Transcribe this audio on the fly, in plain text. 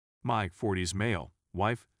My 40s male,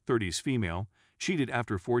 wife, 30s female, cheated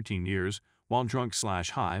after 14 years while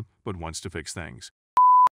drunk/high but wants to fix things.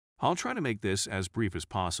 I'll try to make this as brief as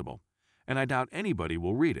possible, and I doubt anybody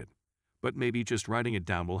will read it, but maybe just writing it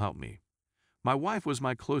down will help me. My wife was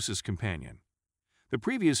my closest companion. The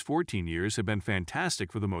previous 14 years have been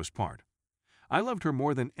fantastic for the most part. I loved her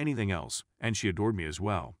more than anything else, and she adored me as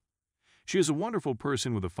well. She is a wonderful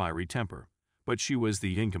person with a fiery temper, but she was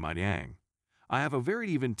the yin to my yang. I have a very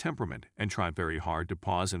even temperament and try very hard to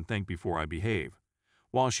pause and think before I behave,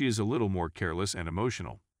 while she is a little more careless and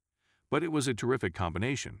emotional. But it was a terrific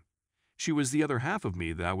combination. She was the other half of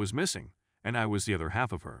me that I was missing, and I was the other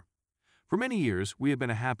half of her. For many years, we had been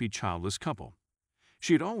a happy childless couple.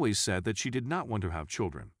 She had always said that she did not want to have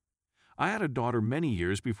children. I had a daughter many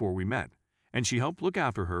years before we met, and she helped look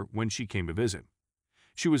after her when she came to visit.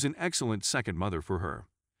 She was an excellent second mother for her.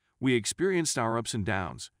 We experienced our ups and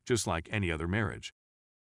downs, just like any other marriage.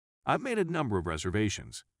 I've made a number of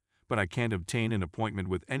reservations, but I can't obtain an appointment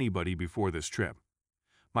with anybody before this trip.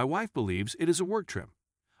 My wife believes it is a work trip.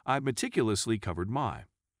 I've meticulously covered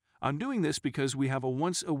I'm doing this because we have a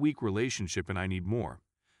once-a-week relationship and I need more.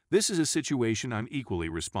 This is a situation I'm equally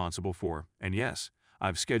responsible for, and yes,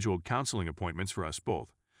 I've scheduled counseling appointments for us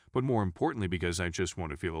both, but more importantly because I just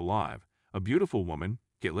want to feel alive, a beautiful woman,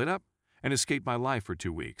 get lit up, and escape my life for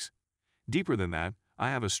 2 weeks. Deeper than that, I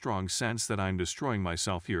have a strong sense that I'm destroying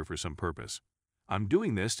myself here for some purpose. I'm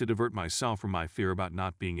doing this to divert myself from my fear about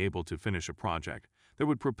not being able to finish a project that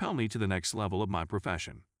would propel me to the next level of my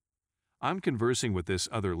profession. I'm conversing with this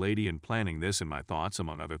other lady and planning this in my thoughts,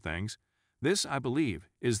 among other things. This, I believe,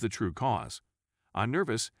 is the true cause. I'm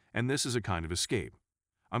nervous, and this is a kind of escape.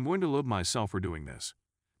 I'm going to loathe myself for doing this.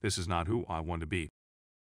 This is not who I want to be.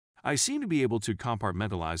 I seem to be able to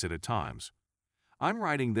compartmentalize it at times. I'm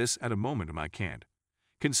writing this at a moment and I can't.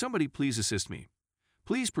 Can somebody please assist me?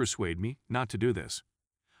 Please persuade me not to do this.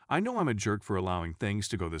 I know I'm a jerk for allowing things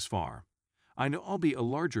to go this far. I know I'll be a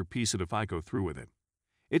larger piece of it if I go through with it.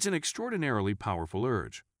 It's an extraordinarily powerful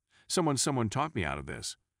urge. Someone talked me out of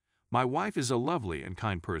this. My wife is a lovely and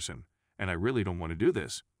kind person, and I really don't want to do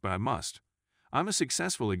this, but I must. I'm a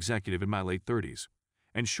successful executive in my late 30s.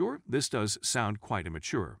 And sure, this does sound quite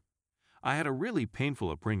immature. I had a really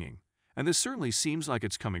painful upbringing, and this certainly seems like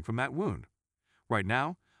it's coming from that wound. Right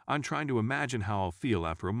now, I'm trying to imagine how I'll feel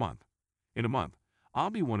after a month. In a month,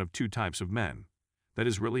 I'll be one of 2 types of men. That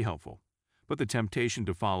is really helpful. But the temptation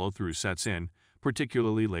to follow through sets in,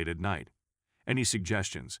 particularly late at night. Any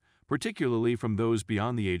suggestions, particularly from those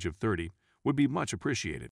beyond the age of 30, would be much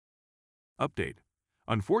appreciated. Update.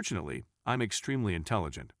 Unfortunately, I'm extremely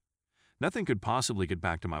intelligent. Nothing could possibly get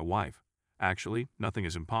back to my wife. Actually, nothing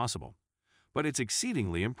is impossible. But it's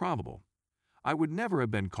exceedingly improbable. I would never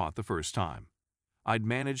have been caught the first time. I'd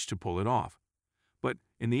managed to pull it off. But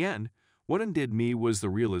in the end, what undid me was the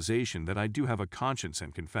realization that I do have a conscience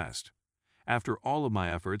and confessed. After all of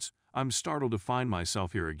my efforts, I'm startled to find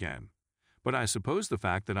myself here again. But I suppose the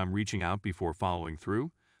fact that I'm reaching out before following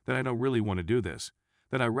through, that I don't really want to do this,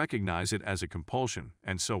 that I recognize it as a compulsion,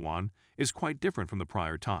 and so on, is quite different from the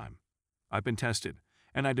prior time. I've been tested,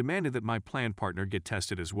 and I demanded that my planned partner get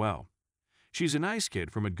tested as well. She's a nice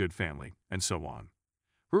kid from a good family, and so on.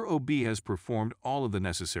 Her OB has performed all of the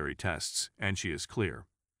necessary tests, and she is clear.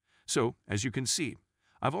 So, as you can see,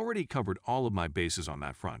 I've already covered all of my bases on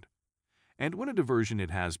that front. And what a diversion it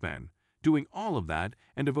has been, doing all of that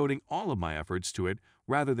and devoting all of my efforts to it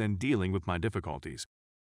rather than dealing with my difficulties.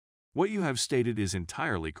 What you have stated is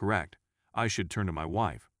entirely correct. I should turn to my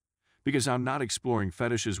wife. Because I'm not exploring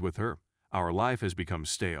fetishes with her, our life has become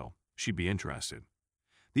stale. She'd be interested.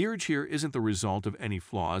 The urge here isn't the result of any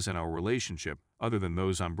flaws in our relationship other than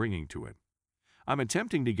those I'm bringing to it. I'm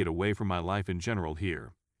attempting to get away from my life in general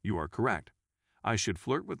here. You are correct. I should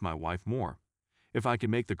flirt with my wife more. If I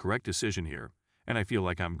can make the correct decision here, and I feel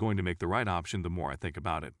like I'm going to make the right option the more I think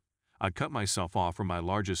about it, I'd cut myself off from my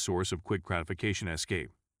largest source of quick gratification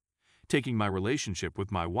escape. Taking my relationship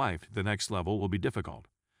with my wife to the next level will be difficult,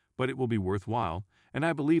 but it will be worthwhile, and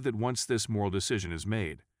I believe that once this moral decision is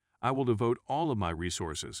made, I will devote all of my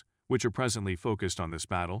resources, which are presently focused on this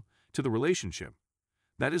battle, to the relationship.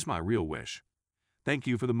 That is my real wish. Thank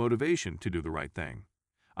you for the motivation to do the right thing.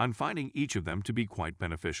 I'm finding each of them to be quite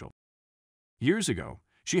beneficial. Years ago,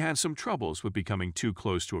 she had some troubles with becoming too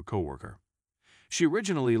close to a coworker. She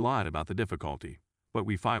originally lied about the difficulty, but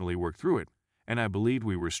we finally worked through it, and I believed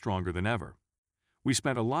we were stronger than ever. We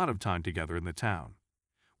spent a lot of time together in the town.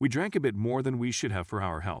 We drank a bit more than we should have for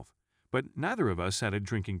our health, but neither of us had a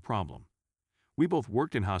drinking problem. We both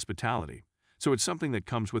worked in hospitality, so it's something that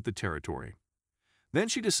comes with the territory. Then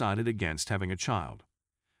she decided against having a child.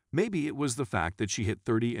 Maybe it was the fact that she hit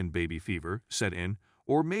 30 and baby fever set in,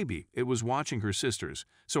 or maybe it was watching her sisters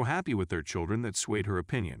so happy with their children that swayed her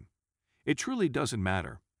opinion. It truly doesn't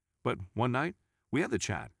matter. But one night, we had the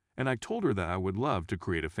chat, and I told her that I would love to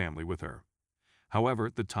create a family with her.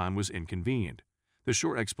 However, the time was inconvenient. The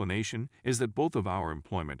short explanation is that both of our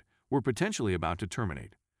employment were potentially about to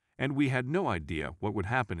terminate, and we had no idea what would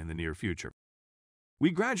happen in the near future.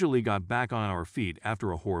 We gradually got back on our feet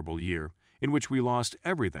after a horrible year in which we lost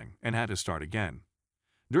everything and had to start again.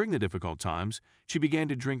 During the difficult times, she began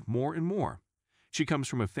to drink more and more. She comes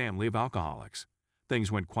from a family of alcoholics.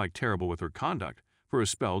 Things went quite terrible with her conduct for a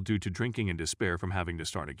spell due to drinking and despair from having to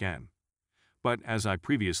start again. But as I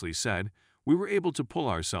previously said, we were able to pull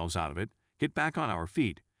ourselves out of it, get back on our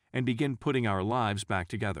feet, and begin putting our lives back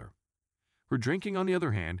together. Her drinking, on the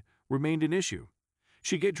other hand, remained an issue.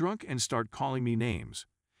 She'd get drunk and start calling me names.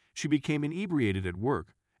 She became inebriated at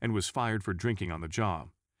work and was fired for drinking on the job.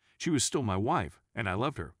 She was still my wife, and I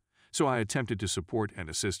loved her, so I attempted to support and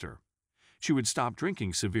assist her. She would stop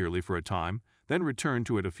drinking severely for a time, then return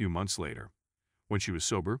to it a few months later. When she was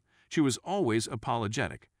sober, she was always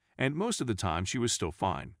apologetic, and most of the time she was still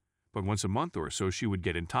fine. But once a month or so she would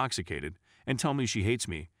get intoxicated and tell me she hates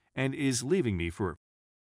me and is leaving me for a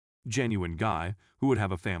genuine guy who would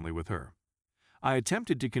have a family with her. I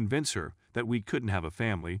attempted to convince her that we couldn't have a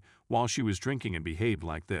family while she was drinking and behaved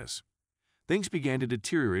like this. Things began to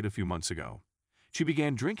deteriorate a few months ago. She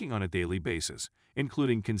began drinking on a daily basis,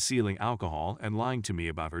 including concealing alcohol and lying to me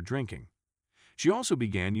about her drinking. She also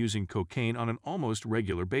began using cocaine on an almost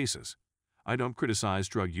regular basis. I don't criticize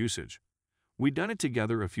drug usage. We'd done it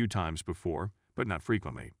together a few times before, but not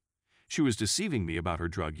frequently. She was deceiving me about her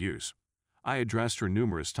drug use. I addressed her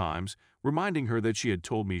numerous times, reminding her that she had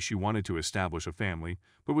told me she wanted to establish a family,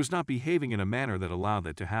 but was not behaving in a manner that allowed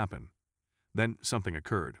that to happen. Then something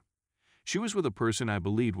occurred. She was with a person I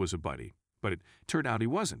believed was a buddy, but it turned out he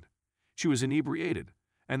wasn't. She was inebriated,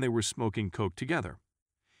 and they were smoking coke together.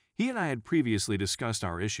 He and I had previously discussed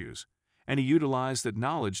our issues, and he utilized that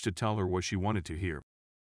knowledge to tell her what she wanted to hear.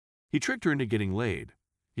 He tricked her into getting laid.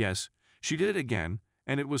 Yes, she did it again,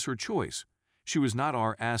 and it was her choice. She was not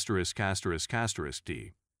our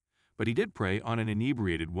 ****D. But he did prey on an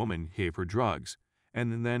inebriated woman, gave her drugs,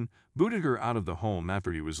 and then booted her out of the home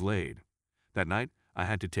after he was laid. That night, I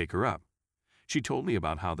had to take her up. She told me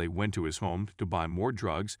about how they went to his home to buy more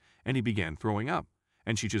drugs, and he began throwing up,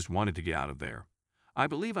 and she just wanted to get out of there. I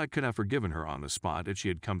believe I could have forgiven her on the spot if she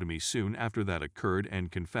had come to me soon after that occurred and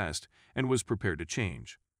confessed and was prepared to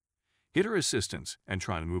change. Get her assistance and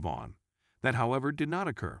try to move on. That, however, did not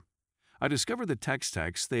occur. I discovered the text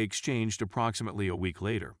they exchanged approximately a week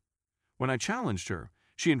later. When I challenged her,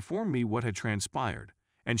 she informed me what had transpired,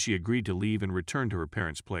 and she agreed to leave and return to her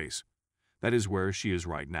parents' place. That is where she is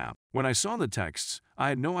right now. When I saw the texts, I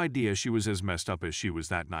had no idea she was as messed up as she was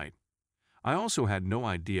that night. I also had no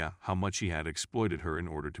idea how much he had exploited her in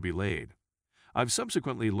order to be laid. I've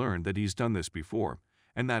subsequently learned that he's done this before,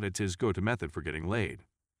 and that it's his go-to method for getting laid.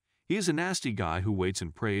 He is a nasty guy who waits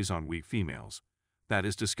and preys on weak females. That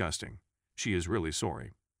is disgusting. She is really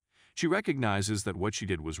sorry. She recognizes that what she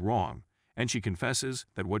did was wrong, and she confesses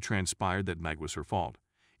that what transpired that night was her fault,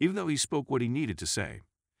 even though he spoke what he needed to say.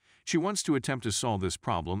 She wants to attempt to solve this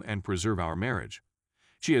problem and preserve our marriage.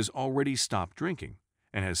 She has already stopped drinking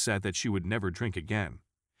and has said that she would never drink again.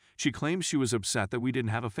 She claims she was upset that we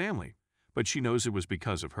didn't have a family, but she knows it was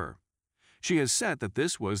because of her. She has said that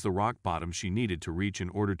this was the rock bottom she needed to reach in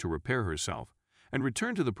order to repair herself and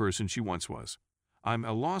return to the person she once was. I'm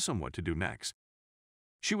at a loss on what to do next.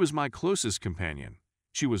 She was my closest companion.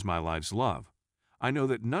 She was my life's love. I know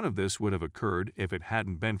that none of this would have occurred if it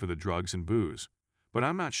hadn't been for the drugs and booze, but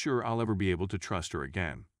I'm not sure I'll ever be able to trust her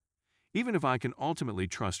again. Even if I can ultimately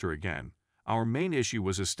trust her again, our main issue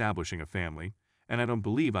was establishing a family, and I don't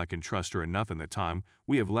believe I can trust her enough in the time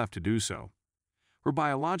we have left to do so. Her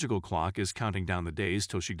biological clock is counting down the days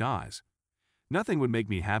till she dies. Nothing would make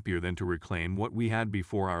me happier than to reclaim what we had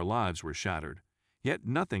before our lives were shattered, yet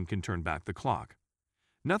nothing can turn back the clock.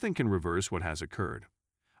 Nothing can reverse what has occurred.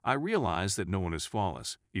 I realize that no one is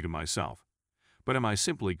flawless, even myself. But am I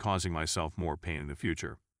simply causing myself more pain in the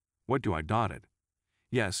future? What do I dot it?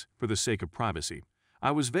 Yes, for the sake of privacy,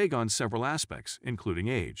 I was vague on several aspects, including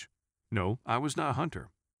age. No, I was not a hunter.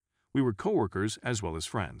 We were coworkers as well as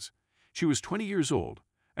friends. She was 20 years old,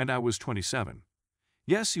 and I was 27.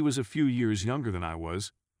 Yes, he was a few years younger than I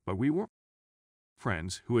was, but we were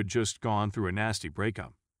friends who had just gone through a nasty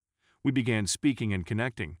breakup. We began speaking and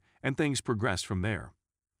connecting, and things progressed from there.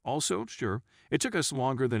 Also, sure, it took us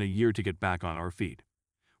longer than a year to get back on our feet.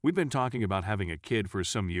 We've been talking about having a kid for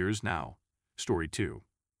some years now. Story 2.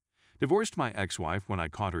 Divorced my ex-wife when I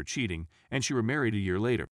caught her cheating, and she remarried a year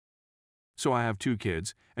later. So I have 2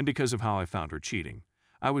 kids, and because of how I found her cheating,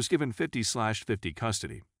 I was given 50/50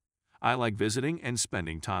 custody. I like visiting and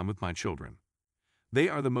spending time with my children. They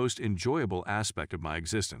are the most enjoyable aspect of my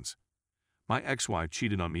existence. My ex-wife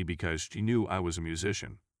cheated on me because she knew I was a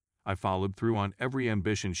musician. I followed through on every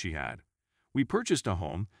ambition she had. We purchased a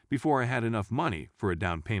home before I had enough money for a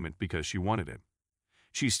down payment because she wanted it.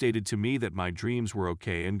 She stated to me that my dreams were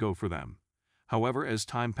okay and go for them. However, as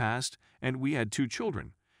time passed and we had 2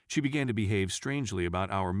 children, she began to behave strangely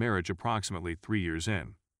about our marriage approximately 3 years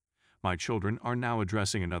in. My children are now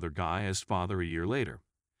addressing another guy as father a year later.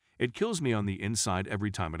 It kills me on the inside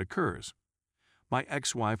every time it occurs. My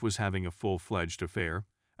ex-wife was having a full-fledged affair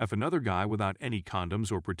with another guy without any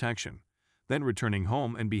condoms or protection, then returning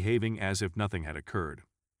home and behaving as if nothing had occurred.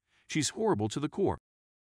 She's horrible to the core.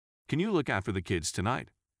 Can you look after the kids tonight?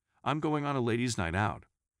 I'm going on a ladies' night out.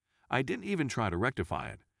 I didn't even try to rectify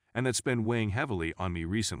it, and that's been weighing heavily on me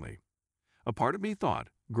recently. A part of me thought,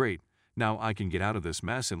 great, now I can get out of this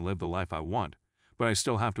mess and live the life I want, but I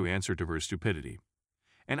still have to answer to her stupidity.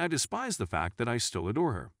 And I despise the fact that I still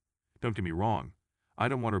adore her. Don't get me wrong, I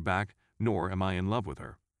don't want her back, nor am I in love with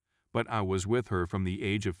her. But I was with her from the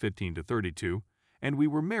age of 15 to 32, and we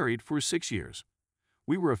were married for 6 years.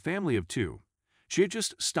 We were a family of 2. She had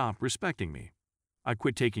just stopped respecting me. I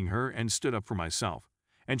quit taking her and stood up for myself,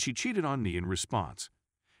 and she cheated on me in response.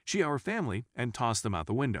 She our family and tossed them out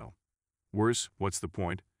the window. Worse, what's the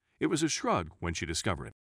point? It was a shrug when she discovered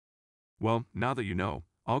it. Well, now that you know,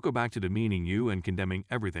 I'll go back to demeaning you and condemning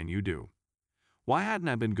everything you do. Why hadn't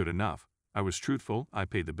I been good enough? I was truthful, I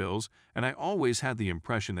paid the bills, and I always had the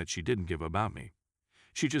impression that she didn't give about me.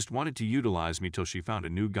 She just wanted to utilize me till she found a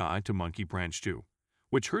new guy to monkey branch to,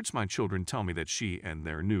 which hurts my children tell me that she and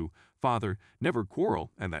their new father never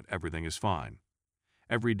quarrel and that everything is fine.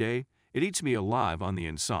 Every day, it eats me alive on the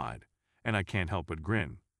inside, and I can't help but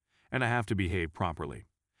grin. And I have to behave properly.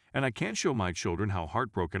 And I can't show my children how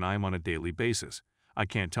heartbroken I am on a daily basis. I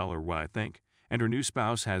can't tell her what I think, and her new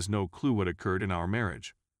spouse has no clue what occurred in our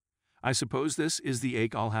marriage. I suppose this is the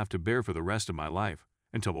ache I'll have to bear for the rest of my life,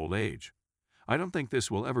 until old age. I don't think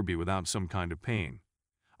this will ever be without some kind of pain.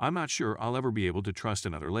 I'm not sure I'll ever be able to trust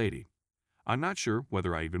another lady. I'm not sure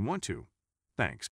whether I even want to. Thanks.